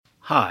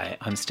Hi,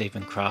 I'm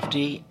Stephen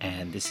Crafty,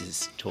 and this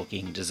is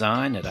Talking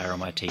Design at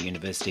RMIT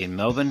University in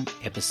Melbourne,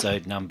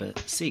 episode number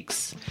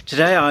 6.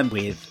 Today I'm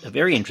with a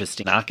very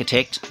interesting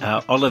architect,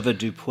 Oliver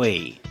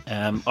Dupuy.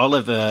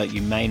 Oliver,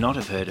 you may not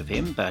have heard of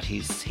him, but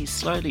he's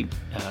slowly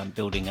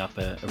building up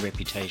a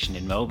reputation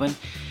in Melbourne.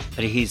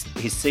 But his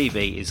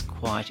CV is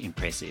quite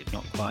impressive,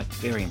 not quite,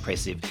 very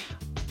impressive.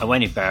 I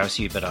won't embarrass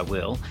you, but I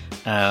will.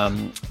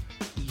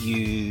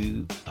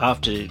 You,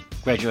 after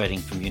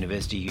graduating from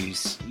university,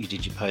 you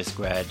did your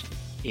postgrad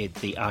at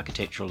the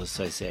Architectural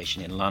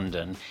Association in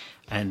London,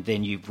 and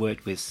then you've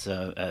worked with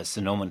Sir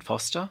Norman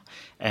Foster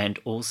and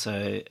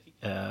also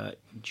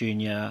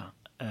Junior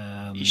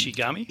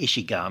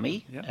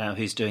Ishigami, Yep.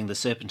 Who's doing the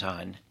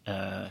Serpentine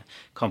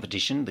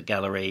competition, the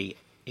gallery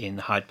in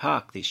Hyde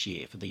Park this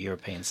year for the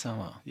European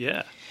Summer.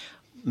 Yeah.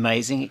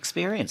 Amazing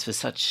experience for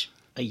such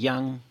a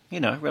young,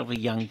 relatively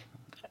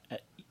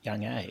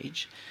young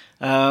age.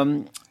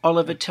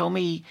 Oliver, tell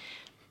me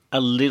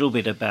a little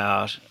bit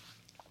about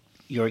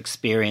your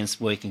experience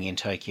working in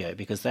Tokyo,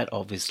 because that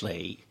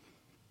obviously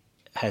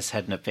has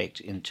had an effect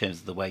in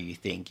terms of the way you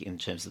think, in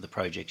terms of the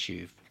projects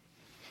you've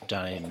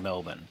done in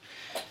Melbourne.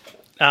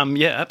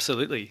 Yeah,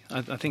 absolutely.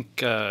 I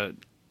think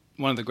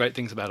one of the great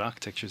things about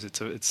architecture is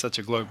it's such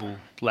a global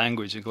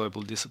language, a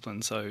global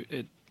discipline. So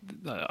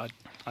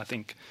I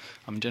think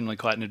I'm generally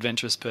quite an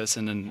adventurous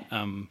person,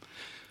 and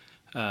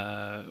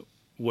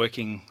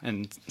working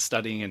and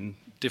studying in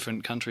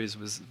different countries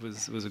was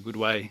a good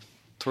way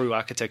through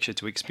architecture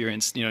to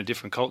experience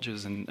different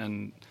cultures,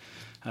 and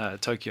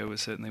Tokyo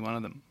was certainly one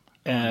of them.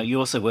 You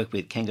also work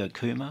with Kengo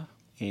Kuma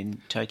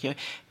in Tokyo.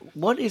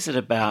 What is it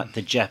about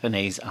the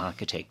Japanese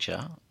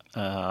architecture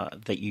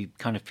that you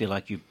kind of feel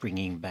like you're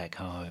bringing back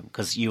home?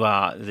 Because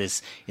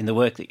in the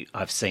work that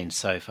I've seen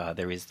so far,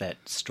 there is that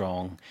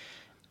strong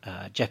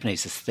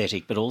Japanese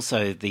aesthetic, but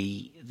also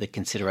the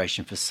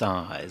consideration for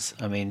size.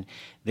 I mean,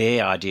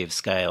 their idea of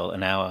scale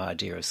and our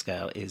idea of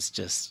scale is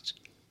just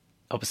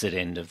opposite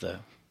end of the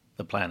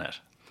planet.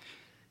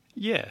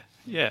 Yeah.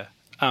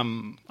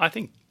 I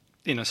think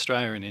in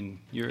Australia and in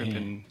Europe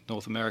and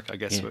North America, I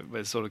guess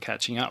we're sort of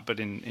catching up. But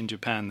in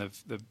Japan,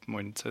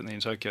 certainly in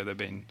Tokyo, they've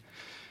been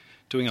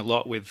doing a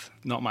lot with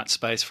not much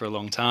space for a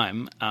long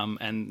time,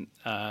 and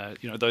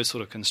those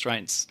sort of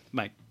constraints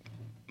make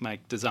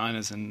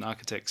designers and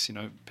architects,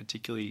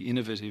 particularly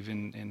innovative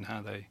in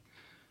how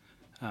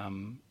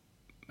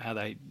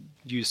they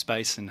use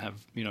space and have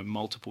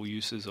multiple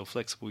uses or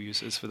flexible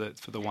uses for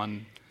the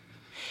one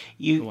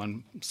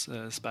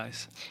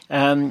space.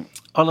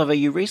 Oliver,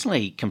 you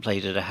recently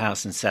completed a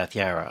house in South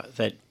Yarra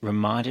that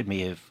reminded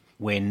me of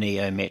where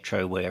Neo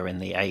Metro were in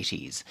the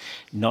 80s,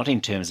 not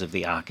in terms of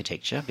the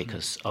architecture,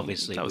 because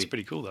obviously... That was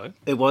pretty cool, though.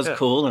 It was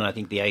cool, and I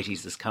think the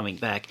 80s is coming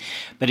back.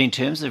 But in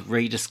terms of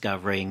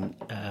rediscovering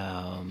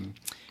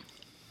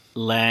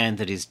land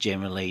that is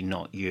generally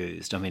not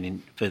used, I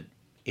mean,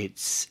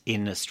 it's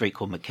in a street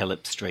called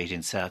McKillop Street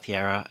in South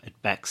Yarra. It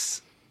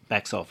backs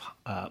off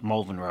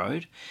Malvern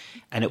Road,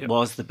 and it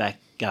was the back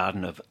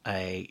garden of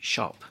a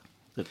shop.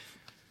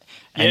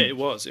 It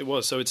was.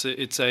 So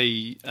it's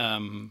a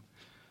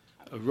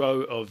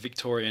row of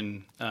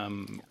Victorian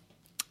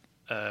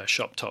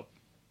shop top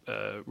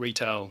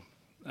retail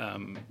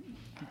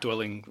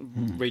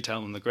dwelling, retail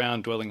on the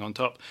ground, dwelling on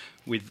top,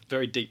 with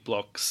very deep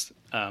blocks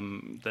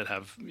that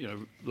have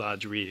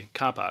large rear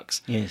car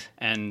parks. Yes,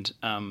 and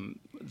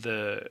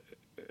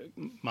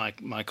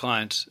my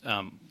client,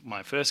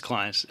 my first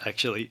client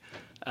actually,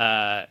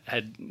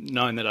 had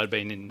known that I'd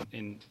been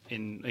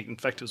in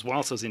fact it was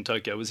whilst I was in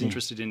Tokyo, I was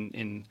interested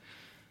in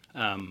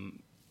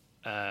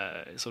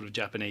sort of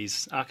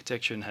Japanese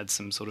architecture and had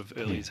some sort of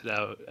early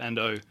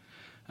Ando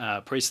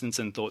precedents,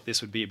 and thought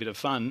this would be a bit of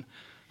fun.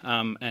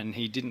 And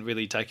he didn't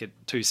really take it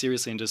too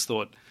seriously and just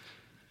thought,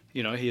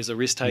 he's a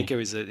risk taker,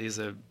 he's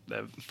a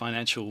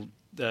financial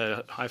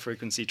high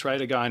frequency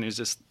trader guy, and who's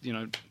just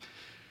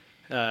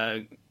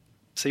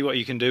see what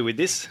you can do with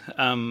this.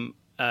 And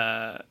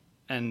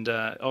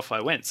off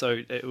I went.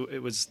 So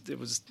it was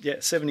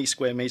 70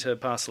 square metre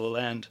parcel of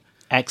land.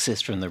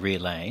 Access from the rear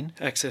lane.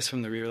 Yeah.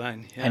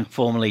 And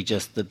formerly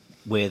just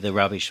where the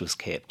rubbish was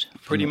kept.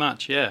 Pretty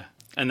much, yeah.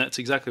 And that's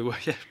exactly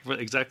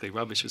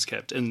rubbish was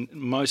kept. And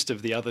most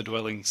of the other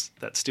dwellings,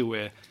 that's still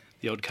where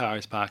the odd car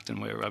is parked and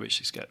where rubbish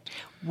is kept.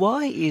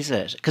 Why is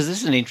it? Because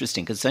this is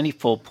interesting, because it's only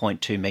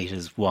 4.2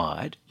 metres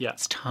wide. Yeah.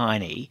 It's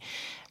tiny.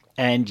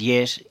 And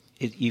yet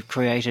you've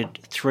created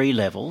 3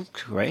 levels,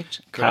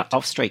 correct?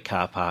 Off-street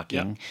car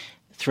parking,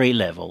 3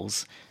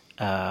 levels.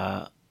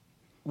 Why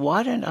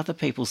don't other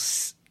people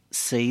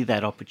see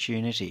that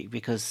opportunity?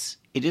 Because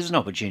it is an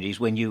opportunity.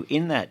 When you're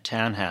in that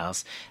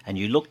townhouse and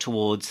you look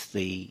towards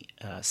the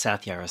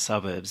South Yarra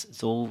suburbs,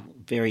 it's all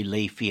very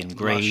leafy and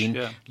green,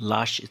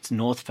 lush. It's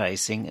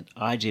north-facing, an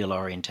ideal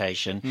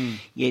orientation.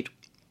 Yet,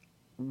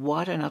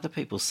 why don't other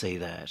people see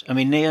that? I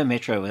mean, Neo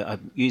Metro, I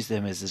use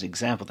them as an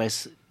example. They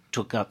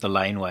took up the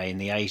laneway in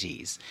the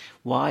 80s.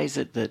 Why is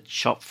it that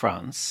shop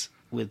fronts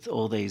with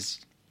all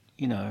these,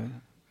 we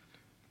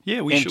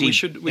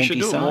should do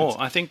it more.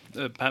 I think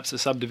perhaps the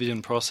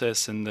subdivision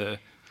process and the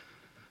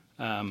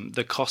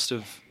the cost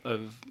of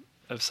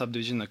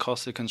subdivision, the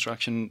cost of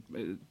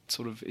construction,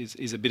 sort of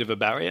is a bit of a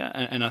barrier,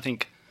 and I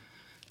think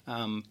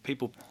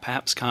people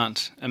perhaps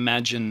can't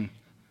imagine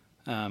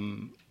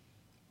sort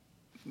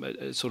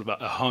of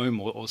a home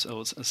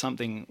or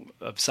something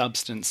of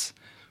substance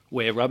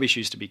where rubbish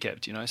used to be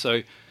kept.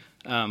 So.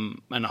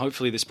 And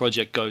hopefully this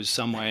project goes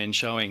some way in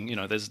showing,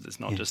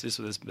 there's not just this,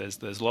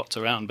 there's lots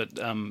around, but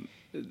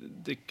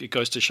it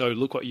goes to show,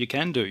 look what you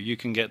can do. You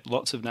can get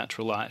lots of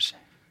natural light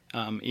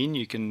in,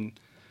 you can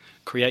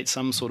create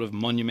some sort of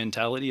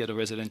monumentality at a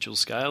residential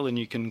scale, and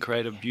you can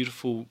create a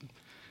beautiful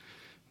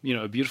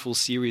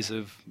series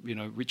of,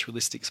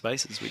 ritualistic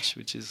spaces,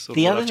 which is sort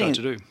of what I've tried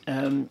to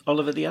do.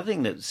 Oliver, the other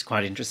thing that's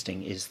quite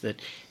interesting is that,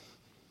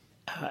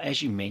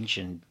 as you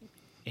mentioned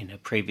in a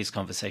previous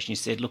conversation, you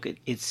said, look,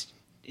 it's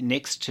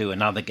next to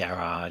another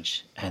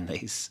garage and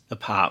these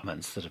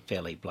apartments that are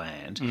fairly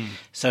bland.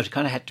 So it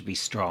kind of had to be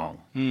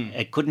strong.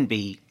 It couldn't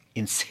be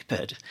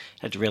insipid. It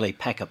had to really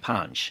pack a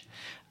punch.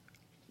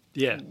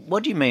 Yeah.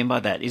 What do you mean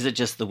by that? Is it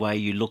just the way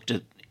you looked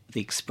at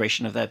the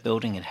expression of that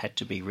building? It had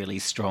to be really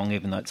strong,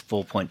 even though it's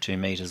 4.2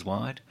 metres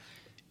wide?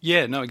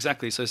 Yeah, no,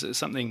 exactly. So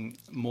something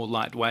more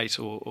lightweight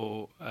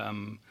or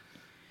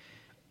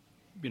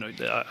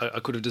I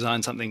could have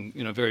designed something,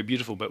 very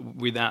beautiful, but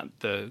without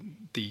the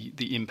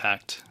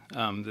impact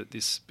that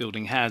this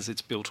building has.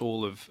 It's built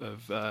all of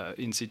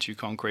in situ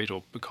concrete,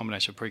 or a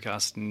combination of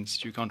precast and in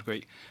situ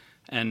concrete,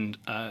 and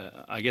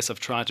I guess I've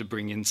tried to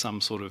bring in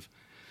some sort of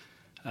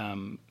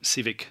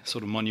civic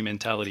sort of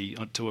monumentality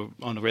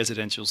on a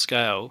residential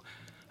scale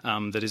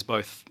that is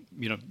both,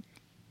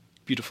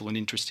 beautiful and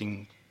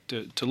interesting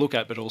to look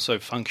at, but also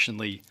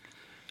functionally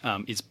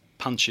is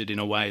punctured in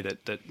a way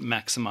that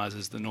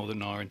maximises the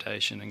northern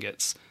orientation and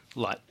gets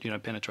light,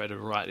 penetrated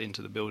right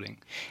into the building.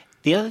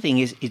 The other thing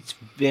is it's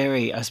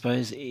very, I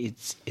suppose,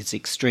 it's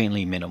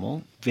extremely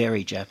minimal,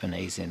 very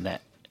Japanese in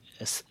that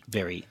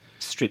very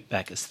stripped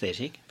back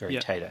aesthetic, very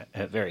Taito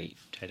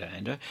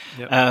Ando.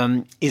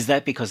 Is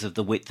that because of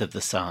the width of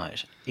the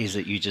site? Is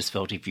it you just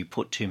felt if you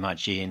put too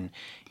much in,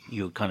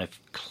 you would kind of,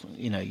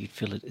 you'd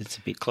feel it's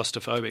a bit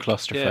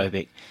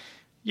claustrophobic?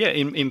 Yeah,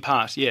 in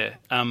part, yeah.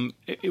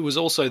 It was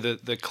also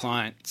the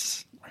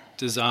client's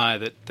desire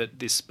that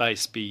this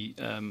space be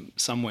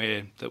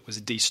somewhere that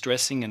was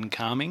de-stressing and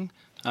calming.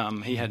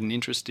 He had an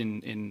interest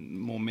in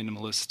more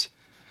minimalist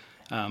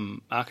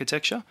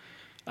architecture,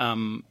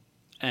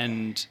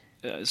 and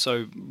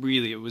so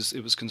really it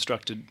was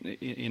constructed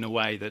in a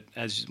way that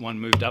as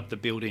one moved up the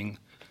building,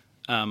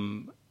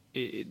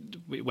 it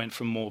went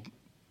from more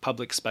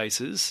public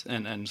spaces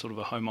and sort of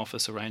a home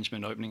office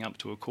arrangement opening up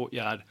to a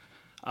courtyard,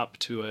 up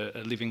to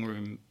a living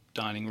room,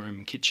 dining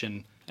room,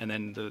 kitchen, and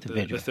then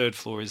the third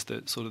floor is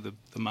the sort of the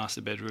master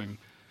bedroom,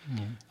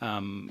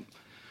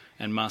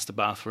 and master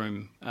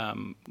bathroom,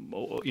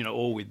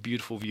 all with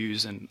beautiful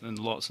views and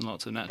lots and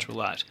lots of natural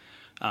light.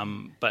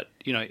 But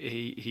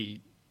he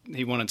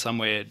wanted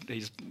somewhere.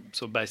 He's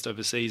sort of based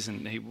overseas,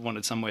 and he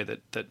wanted somewhere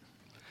that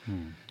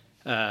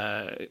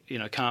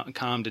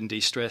calmed and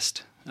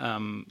de-stressed.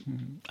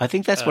 I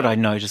think that's what I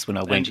noticed when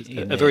I went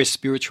in. A very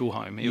spiritual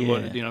home.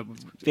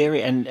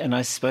 Very, and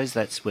I suppose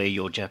that's where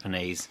your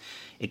Japanese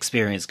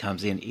experience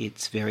comes in.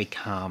 It's very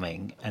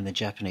calming, and the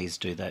Japanese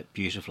do that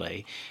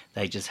beautifully.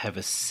 They just have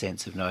a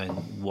sense of knowing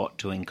what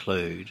to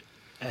include,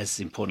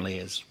 as importantly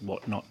as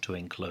what not to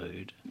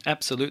include.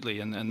 Absolutely,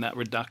 and that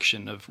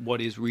reduction of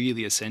what is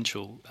really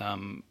essential,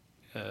 I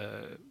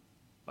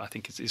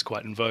think is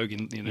quite in vogue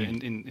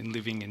in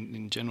living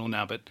in general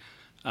now. But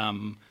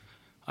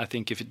I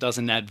think if it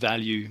doesn't add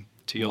value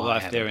to your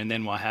life there and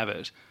then, why have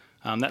it?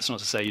 That's not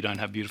to say you don't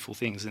have beautiful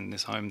things in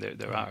this home.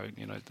 There are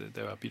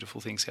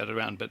beautiful things scattered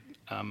around, but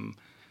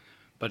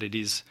it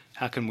is,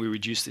 how can we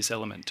reduce this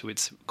element to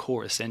its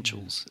core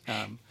essentials?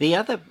 The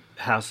other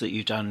house that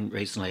you've done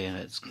recently, and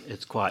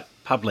it's quite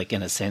public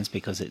in a sense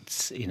because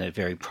it's in a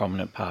very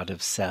prominent part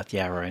of South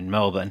Yarra in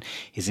Melbourne,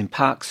 is in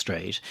Park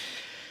Street.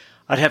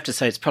 I'd have to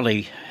say it's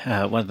probably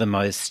one of the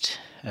most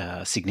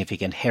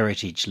significant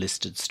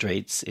heritage-listed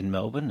streets in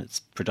Melbourne. It's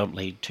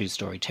predominantly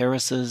two-storey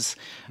terraces.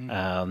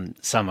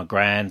 Some are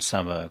grand,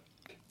 some are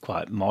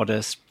quite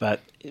modest, but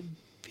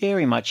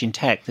very much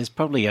intact. There's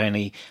probably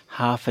only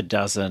half a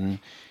dozen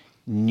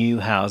new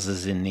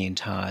houses in the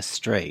entire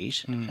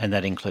street, and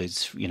that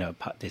includes,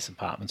 there's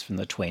apartments from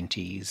the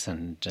 20s.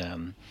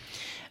 And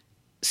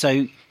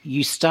so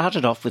you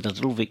started off with a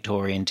little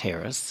Victorian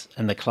terrace,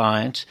 and the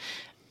client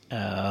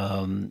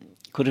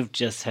could have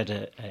just had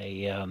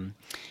a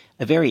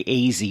very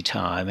easy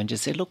time and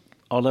just said, look,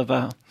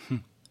 Oliver,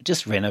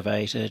 just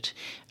renovate it.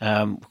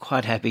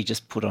 Quite happy,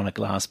 just put on a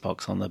glass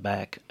box on the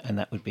back and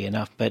that would be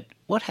enough. But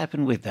what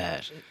happened with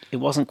that? It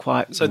wasn't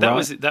quite so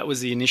right. That was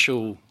the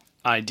initial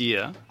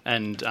idea,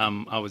 and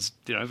I was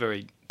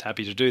very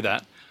happy to do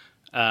that.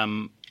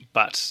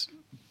 But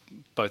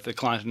both the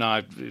client and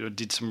I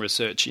did some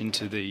research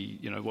into the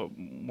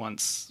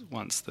once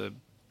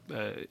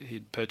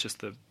he'd purchased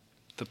the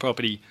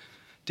property.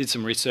 Did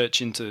some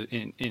research into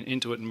it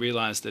and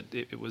realised that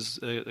it was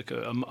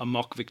a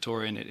mock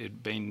Victorian. It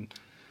had been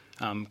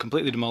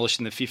completely demolished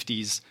in the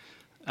 50s,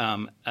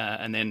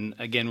 and then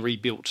again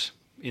rebuilt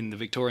in the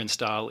Victorian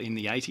style in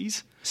the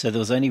 80s. So there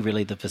was only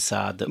really the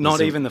facade that was...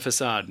 Not even the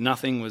facade.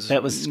 Nothing was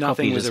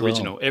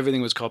original. Well.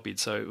 Everything was copied.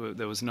 So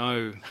there was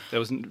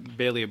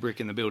barely a brick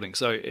in the building.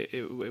 So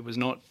it was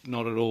not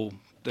at all.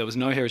 There was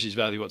no heritage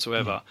value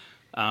whatsoever.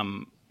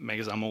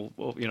 Because I'm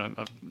I'm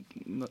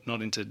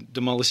not into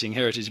demolishing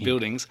heritage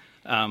buildings.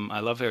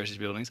 I love heritage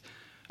buildings.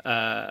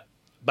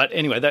 But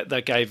anyway,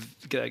 that gave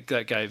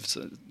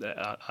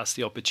us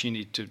the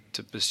opportunity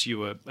to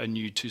pursue a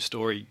new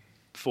two-story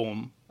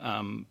form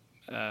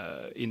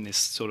in this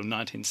sort of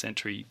 19th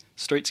century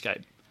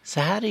streetscape.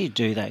 So how do you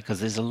do that? Because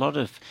there's a lot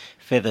of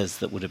feathers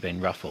that would have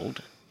been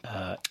ruffled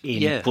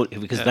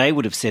because they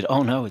would have said,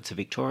 "Oh no, it's a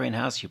Victorian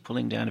house. You're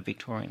pulling down a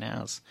Victorian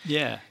house."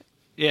 Yeah.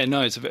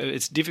 No,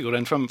 it's difficult,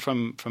 and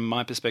from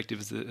my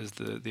perspective as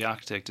the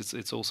architect,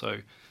 it's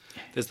also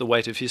there's the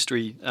weight of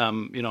history,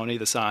 on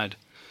either side.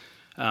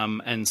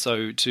 And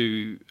so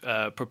to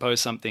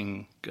propose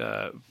something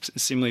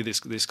similarly,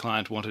 this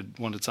client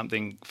wanted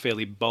something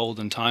fairly bold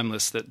and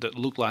timeless that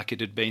looked like it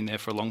had been there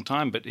for a long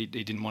time, but he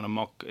didn't want to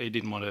mock. He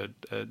didn't want to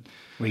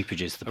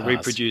reproduce the past.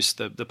 Reproduce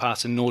the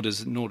past, and nor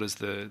does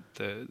the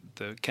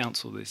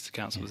council. This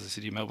council was the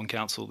City of Melbourne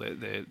Council.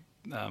 They're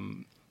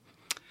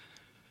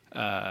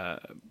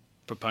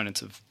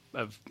proponents of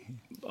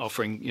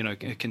offering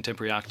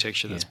contemporary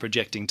architecture that's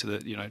projecting to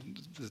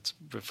that's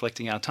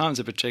reflecting our times,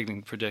 and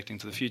projecting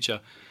to the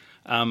future.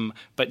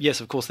 But yes,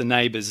 of course, the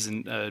neighbours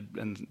and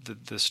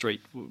the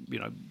street,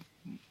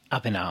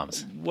 up in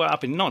arms. Were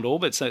up in, not all,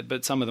 but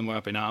some of them were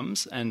up in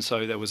arms, and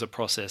so there was a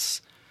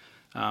process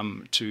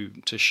to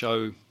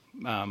show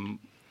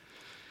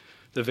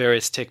the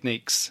various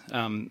techniques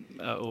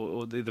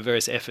or the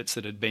various efforts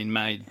that had been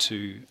made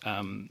to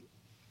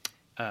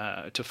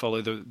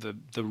follow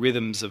the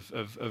rhythms of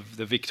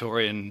the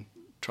Victorian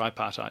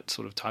tripartite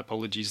sort of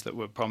typologies that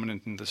were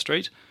prominent in the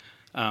street,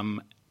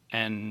 and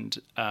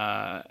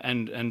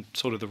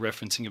sort of the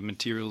referencing of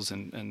materials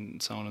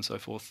and so on and so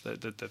forth.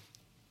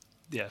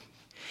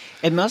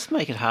 It must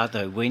make it hard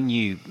though when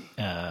you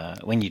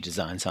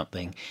design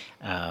something,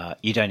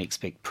 you don't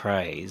expect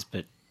praise,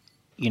 but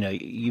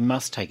you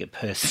must take it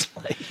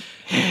personally.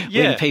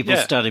 When people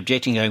start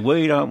objecting, going,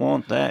 "We don't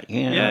want that,"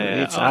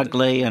 it's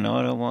ugly, and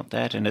I don't want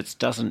that, and it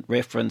doesn't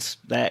reference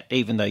that,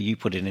 even though you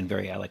put it in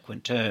very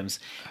eloquent terms,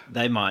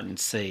 they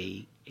mightn't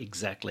see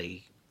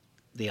exactly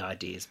the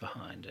ideas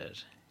behind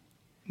it.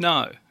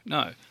 No,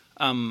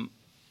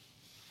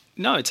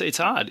 it's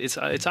hard. It's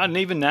hard, and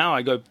even now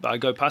I go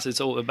past.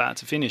 It's all about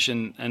to finish,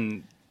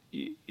 and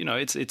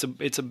it's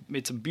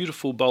a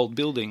beautiful, bold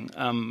building.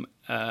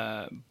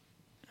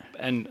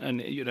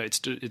 And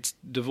it's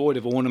devoid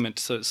of ornament,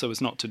 so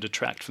as not to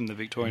detract from the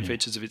Victorian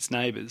features of its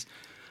neighbours.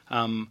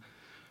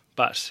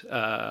 But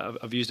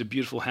I've used a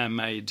beautiful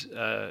handmade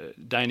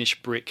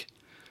Danish brick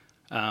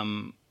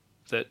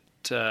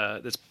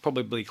that's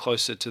probably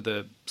closer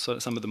to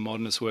some of the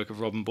modernist work of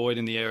Robin Boyd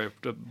in the area,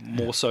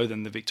 more so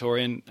than the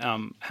Victorian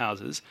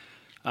houses.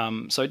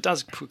 So it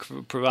does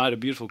provide a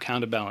beautiful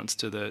counterbalance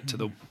to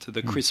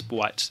the crisp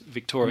white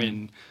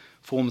Victorian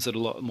forms that are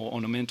a lot more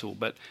ornamental,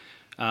 but.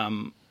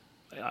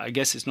 I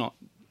guess it's not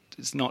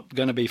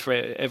going to be for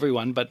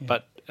everyone, but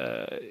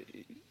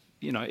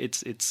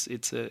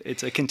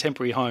it's a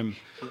contemporary home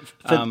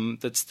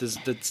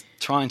that's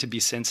trying to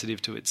be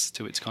sensitive to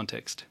its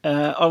context.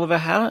 Oliver,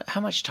 how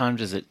much time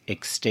does it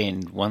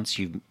extend once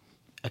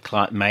a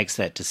client makes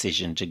that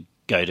decision to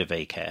go to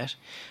VCAT?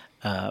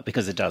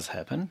 Because it does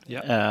happen.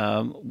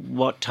 Yeah.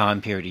 What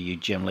time period are you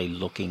generally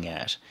looking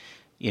at?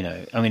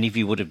 If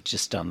you would have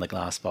just done the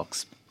glass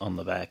box on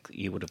the back,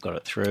 you would have got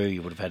it through,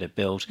 you would have had it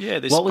built. Yeah,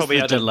 this what was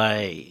probably the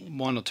delay?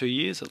 1 or 2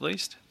 years at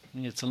least.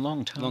 Yeah, it's a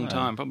long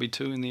time. Probably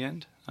 2 in the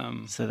end.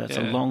 So that's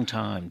a long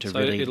time to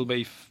really... So it'll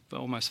be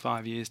almost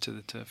 5 years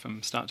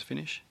from start to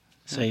finish.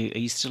 So are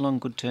you still on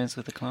good terms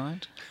with the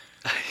client?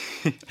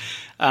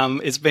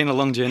 It's been a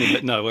long journey,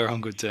 but no, we're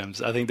on good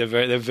terms. I think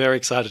they're very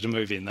excited to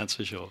move in, that's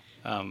for sure.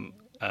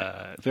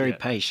 Very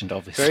patient,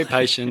 obviously. Very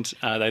patient.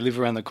 They live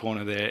around the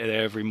corner.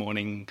 They're every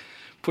morning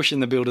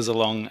pushing the builders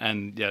along,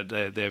 and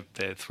they're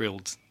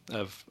thrilled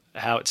of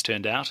how it's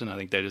turned out, and I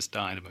think they're just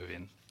dying to move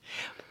in.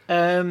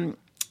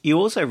 You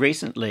also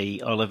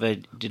recently, Oliver,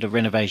 did a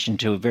renovation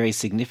to a very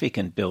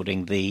significant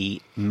building,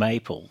 the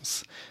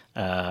Maples.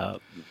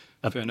 Former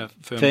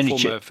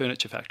furniture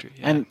factory.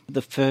 Yeah. And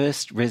the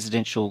first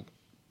residential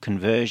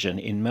conversion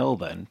in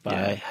Melbourne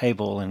by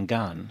Hayball and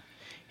Gunn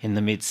in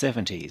the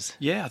mid-70s.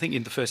 Yeah, I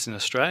think the first in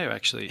Australia,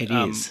 actually. It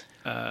is.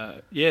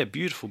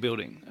 Beautiful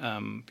building,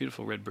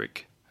 beautiful red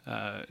brick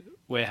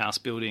warehouse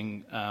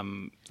building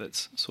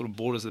that's sort of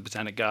borders the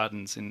Botanic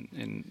Gardens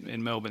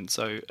in Melbourne.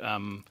 So,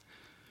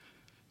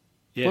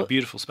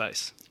 beautiful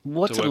space.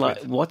 What's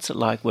it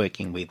like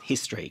working with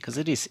history? Because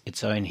it is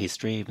its own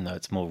history, even though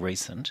it's more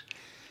recent.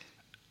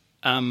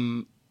 Are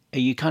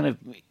you kind of,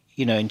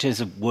 in terms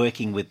of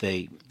working with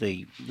the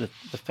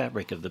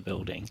fabric of the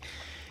building,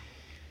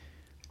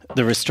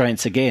 the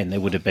restraints again, there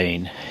would have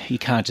been, you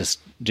can't just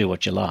do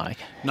what you like.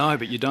 No,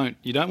 but you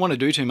don't want to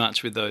do too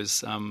much with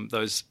those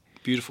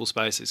beautiful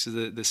spaces. So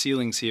the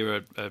ceilings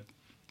here are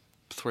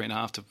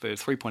 3.5 to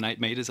 3.8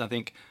 meters, I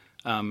think,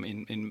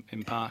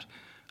 in part.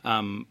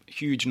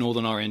 Huge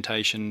northern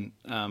orientation,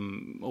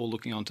 all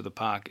looking onto the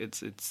park.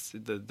 It's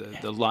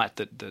the light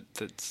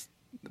that's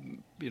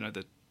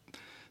that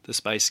the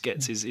space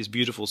gets is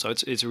beautiful. So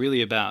it's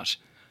really about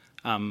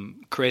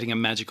creating a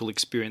magical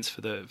experience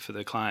for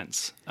the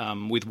clients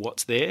with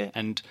what's there,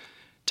 and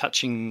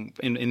touching,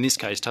 in this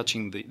case,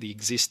 touching the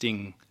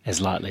existing as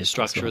lightly as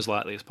structure possible. as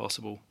lightly as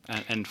possible,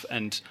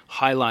 and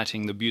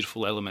highlighting the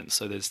beautiful elements.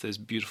 So there's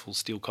beautiful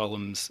steel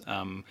columns,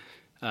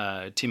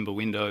 timber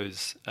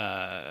windows,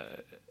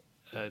 a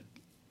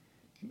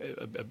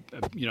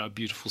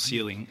beautiful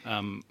ceiling.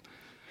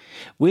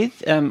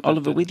 With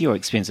Oliver, with your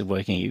experience of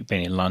working, you've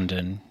been in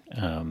London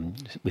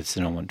with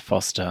Sir Norman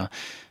Foster,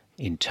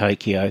 in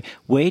Tokyo.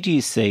 Where do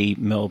you see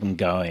Melbourne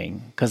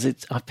going? Because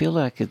I feel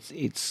like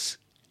it's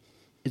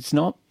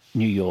not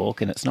New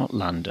York and it's not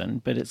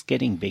London, but it's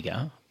getting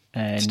bigger,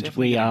 and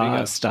we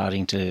are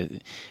starting to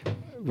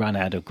run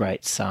out of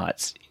great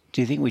sites.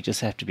 Do you think we just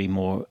have to be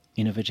more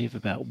innovative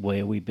about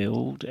where we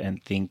build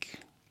and think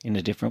in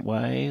a different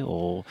way,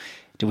 or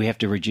do we have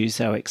to reduce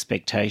our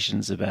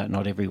expectations about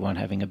not everyone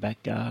having a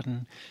back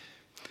garden?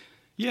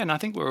 Yeah, and I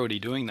think we're already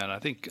doing that. I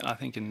think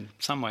in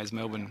some ways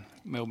Melbourne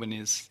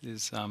is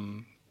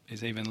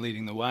even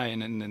leading the way,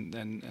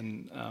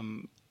 and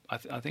I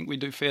think we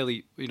do a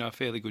fairly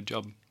good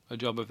job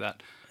of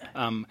that.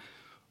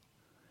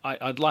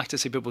 I'd like to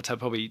see people to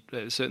probably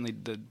certainly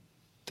the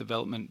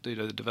development,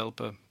 the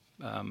developer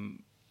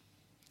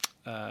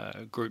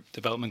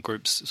development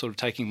groups sort of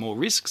taking more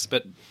risks,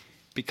 but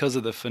because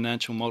of the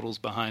financial models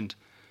behind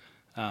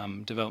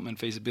development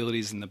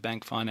feasibilities and the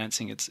bank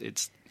financing,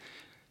 it's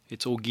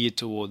all geared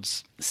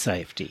towards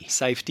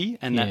safety,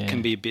 and that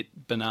can be a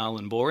bit banal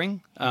and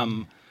boring.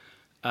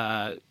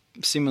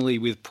 Similarly,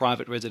 with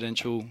private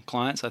residential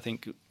clients, I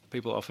think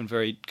people are often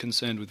very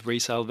concerned with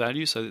resale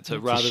value. So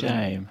rather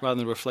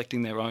than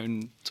reflecting their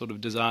own sort of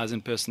desires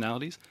and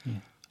personalities.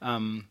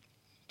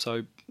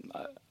 So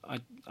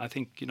I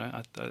think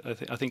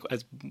I think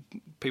as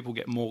people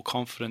get more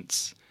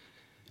confidence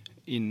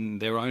in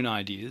their own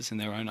ideas and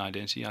their own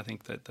identity, I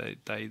think that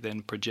they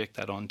then project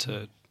that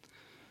onto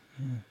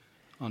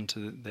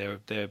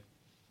their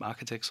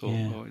architects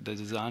or the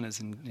designers.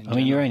 In general.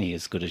 You're only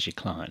as good as your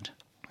client,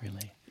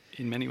 really.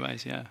 In many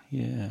ways, yeah.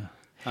 Yeah.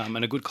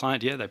 And a good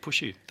client, they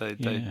push you.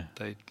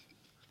 They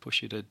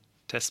push you to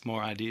test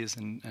more ideas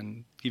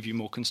and give you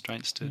more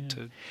constraints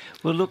to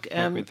Well, look,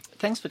 work with.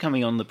 Thanks for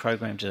coming on the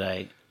program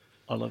today,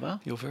 Oliver.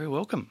 You're very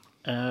welcome.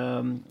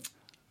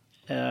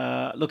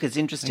 Look, it's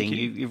interesting. Thank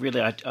you. You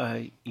really,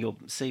 your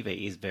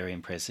CV is very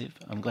impressive.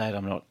 I'm glad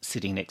I'm not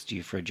sitting next to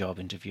you for a job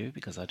interview,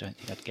 because I don't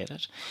think I'd get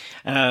it.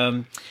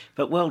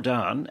 But well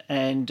done,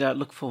 and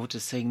look forward to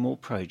seeing more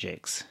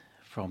projects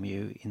from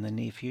you in the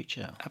near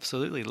future.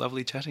 Absolutely.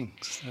 Lovely chatting,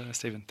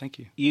 Stephen. Thank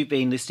you. You've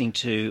been listening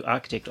to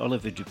architect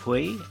Oliver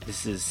Dupuy.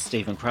 This is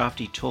Stephen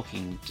Crafty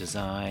talking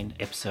design,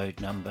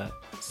 episode number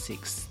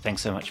 6.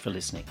 Thanks so much for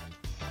listening.